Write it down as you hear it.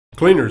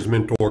Cleaner's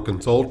Mentor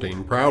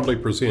Consulting proudly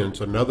presents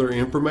another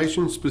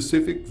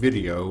information-specific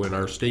video in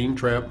our steam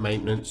trap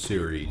maintenance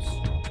series.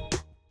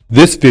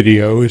 This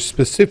video is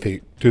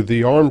specific to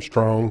the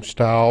Armstrong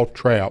style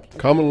trap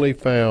commonly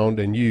found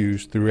and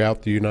used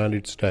throughout the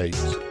United States.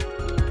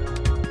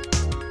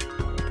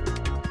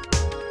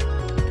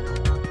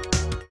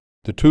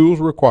 The tools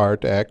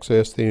required to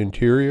access the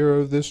interior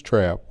of this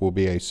trap will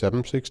be a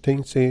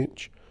 7/16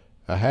 inch,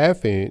 a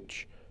 1/2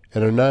 inch,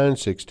 and a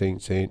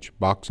 9/16 inch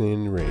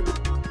box-end wrench.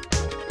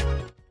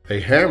 A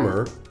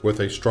hammer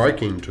with a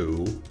striking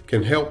tool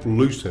can help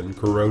loosen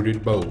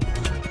corroded bolts.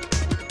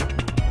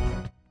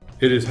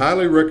 It is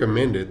highly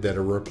recommended that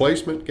a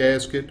replacement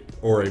gasket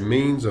or a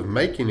means of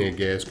making a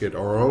gasket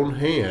are on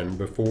hand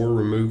before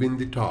removing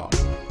the top.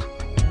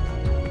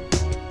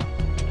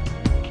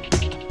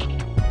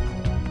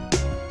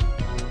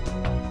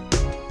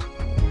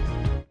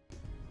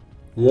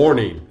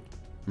 Warning: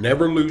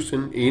 never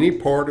loosen any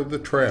part of the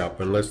trap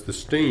unless the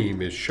steam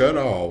is shut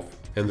off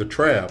and the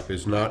trap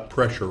is not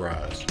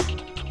pressurized.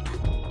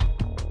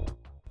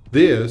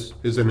 This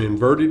is an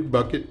inverted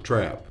bucket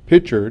trap.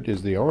 Pictured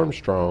is the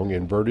Armstrong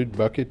inverted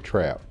bucket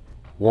trap,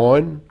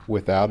 one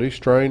without a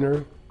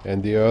strainer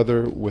and the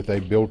other with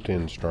a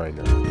built-in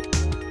strainer.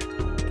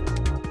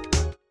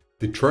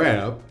 The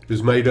trap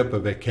is made up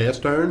of a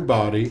cast iron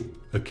body,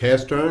 a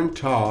cast iron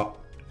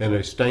top, and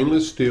a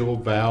stainless steel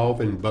valve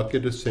and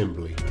bucket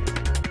assembly.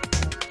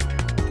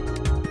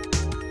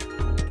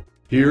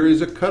 Here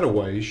is a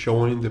cutaway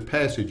showing the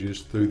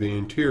passages through the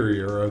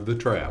interior of the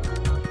trap.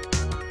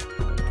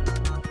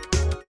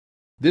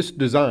 This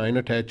design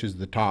attaches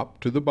the top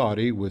to the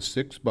body with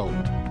 6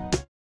 bolts.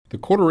 The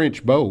 1/4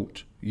 inch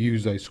bolts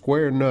use a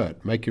square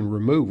nut, making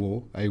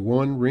removal a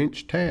 1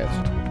 wrench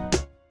task.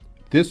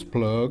 This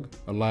plug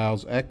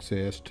allows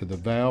access to the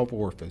valve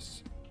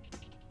orifice.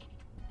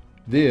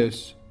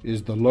 This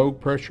is the low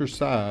pressure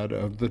side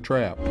of the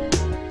trap.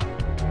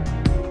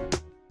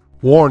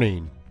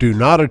 Warning: do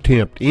not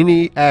attempt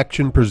any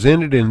action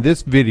presented in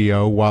this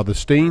video while the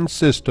steam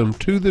system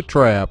to the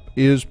trap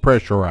is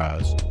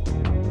pressurized.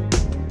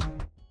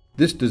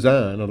 This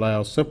design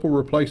allows simple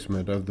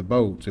replacement of the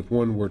bolts if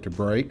one were to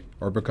break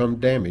or become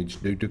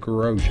damaged due to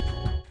corrosion.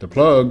 The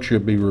plug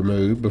should be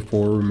removed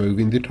before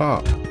removing the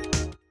top.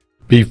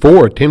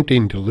 Before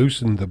attempting to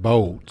loosen the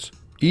bolts,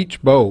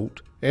 each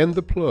bolt and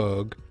the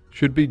plug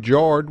should be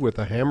jarred with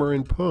a hammer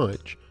and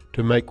punch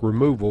to make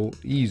removal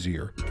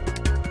easier.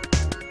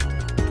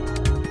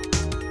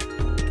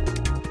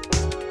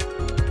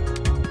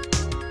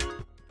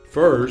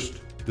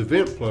 First, the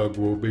vent plug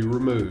will be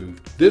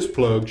removed. This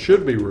plug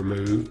should be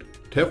removed,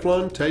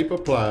 Teflon tape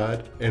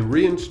applied, and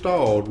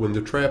reinstalled when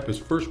the trap is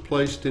first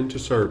placed into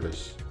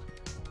service.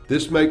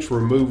 This makes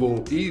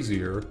removal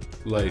easier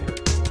later.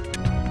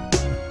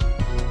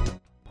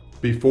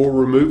 Before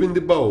removing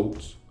the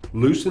bolts,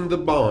 loosen the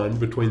bond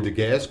between the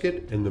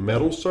gasket and the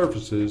metal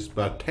surfaces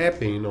by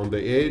tapping on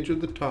the edge of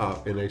the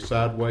top in a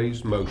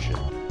sideways motion.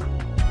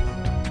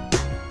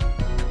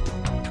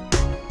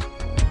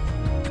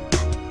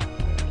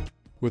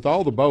 With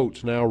all the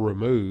bolts now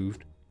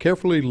removed,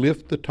 carefully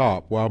lift the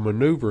top while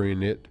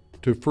maneuvering it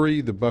to free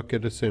the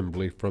bucket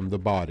assembly from the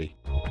body.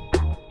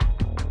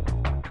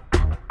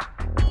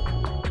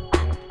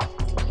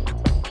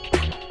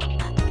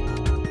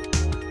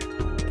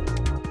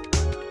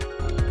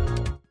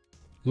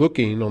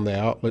 Looking on the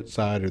outlet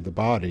side of the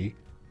body,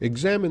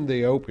 examine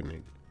the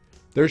opening.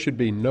 There should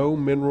be no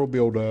mineral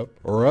buildup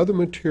or other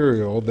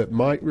material that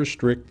might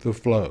restrict the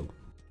flow.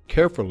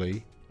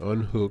 Carefully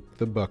unhook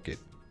the bucket.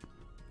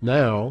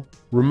 Now,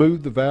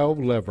 remove the valve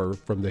lever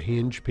from the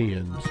hinge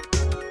pins.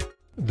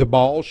 The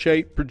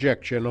ball-shaped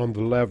projection on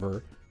the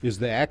lever is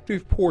the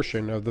active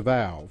portion of the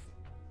valve.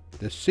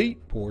 The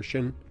seat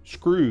portion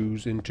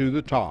screws into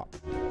the top.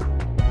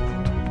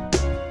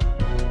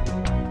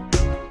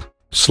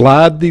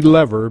 Slide the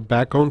lever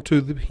back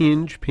onto the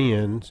hinge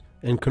pins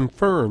and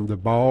confirm the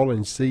ball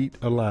and seat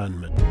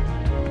alignment.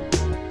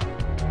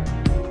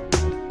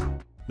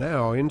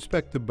 Now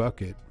inspect the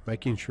bucket,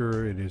 making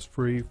sure it is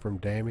free from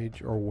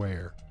damage or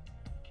wear.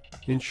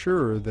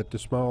 Ensure that the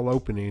small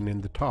opening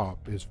in the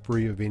top is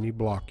free of any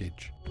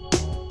blockage.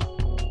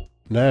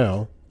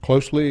 Now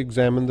closely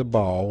examine the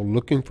ball,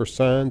 looking for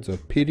signs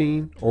of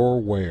pitting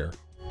or wear.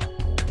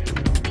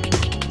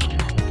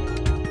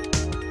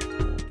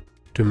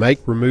 To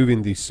make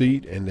removing the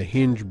seat and the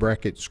hinge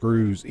bracket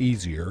screws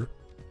easier,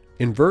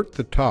 invert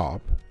the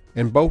top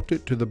and bolt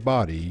it to the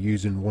body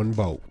using 1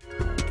 bolt.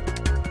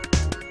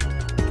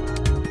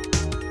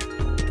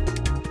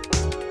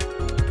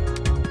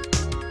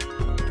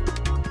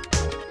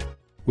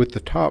 With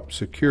the top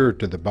secured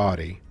to the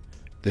body,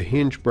 the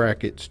hinge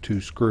bracket's 2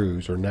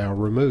 screws are now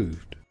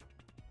removed.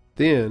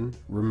 Then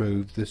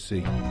remove the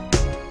seat.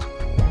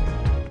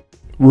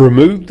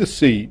 Remove the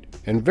seat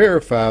and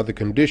verify the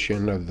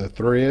condition of the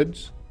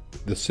threads,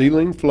 the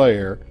sealing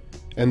flare,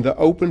 and the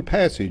open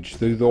passage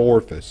through the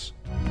orifice.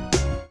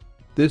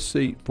 This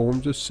seat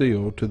forms a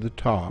seal to the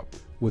top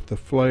with the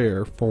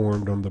flare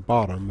formed on the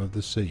bottom of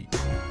the seat.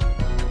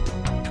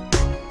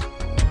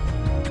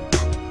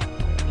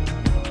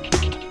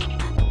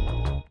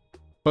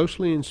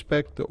 Closely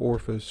inspect the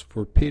orifice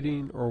for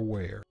pitting or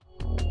wear.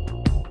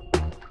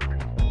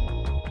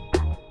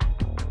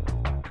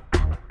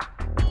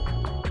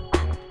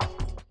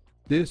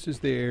 This is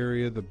the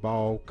area the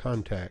ball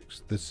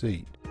contacts the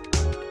seat.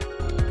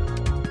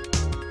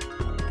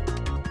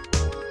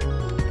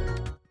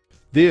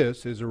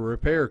 This is a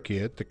repair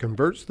kit that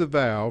converts the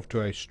valve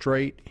to a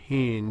straight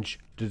hinge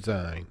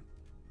design.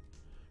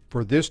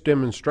 For this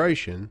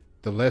demonstration,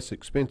 the less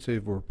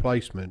expensive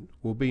replacement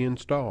will be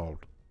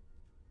installed.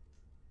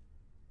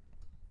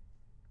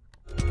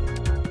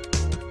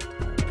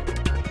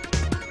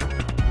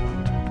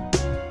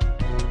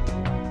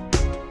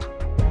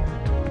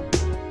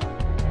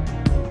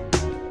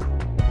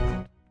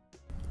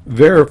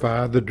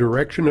 Verify the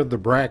direction of the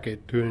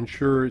bracket to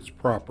ensure it's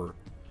proper.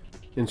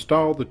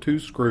 Install the 2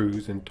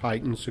 screws and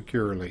tighten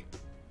securely.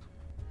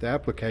 The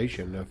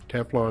application of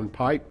Teflon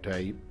pipe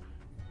tape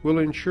will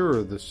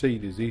ensure the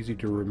seat is easy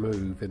to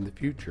remove in the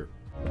future.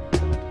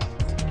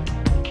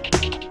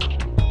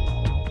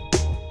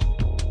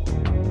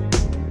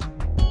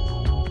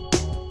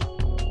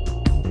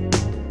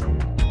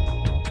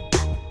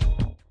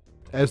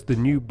 As the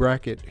new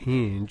bracket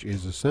hinge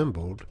is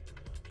assembled,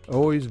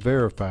 always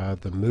verify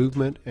the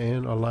movement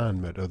and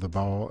alignment of the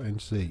ball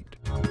and seat.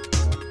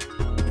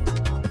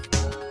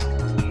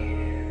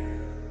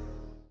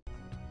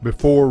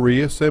 Before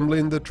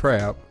reassembling the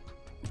trap,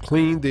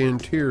 clean the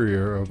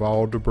interior of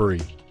all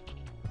debris.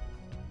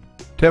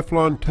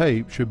 Teflon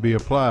tape should be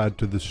applied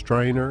to the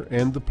strainer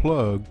and the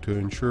plug to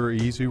ensure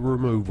easy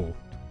removal.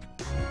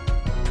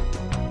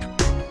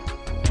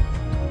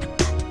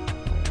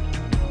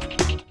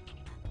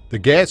 The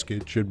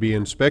gasket should be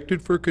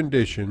inspected for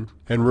condition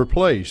and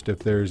replaced if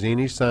there is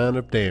any sign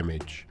of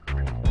damage.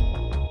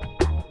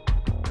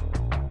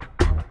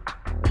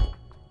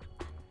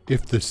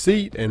 If the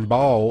seat and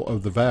ball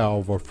of the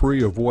valve are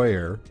free of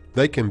wear,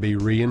 they can be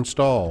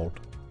reinstalled.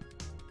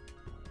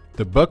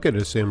 The bucket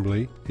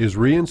assembly is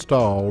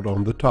reinstalled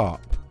on the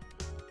top.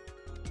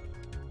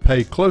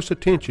 Pay close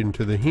attention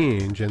to the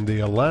hinge and the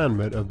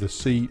alignment of the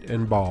seat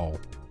and ball.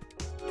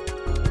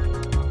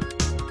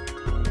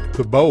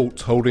 The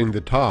bolts holding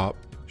the top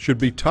should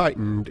be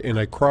tightened in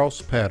a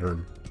cross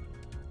pattern.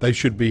 They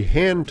should be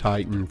hand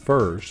tightened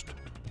first,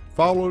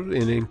 followed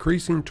in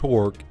increasing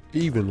torque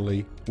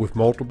evenly with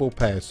multiple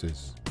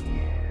passes.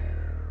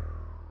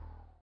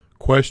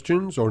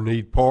 Questions or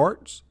need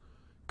parts?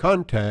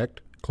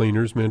 Contact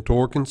Cleaner's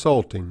Mentor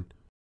Consulting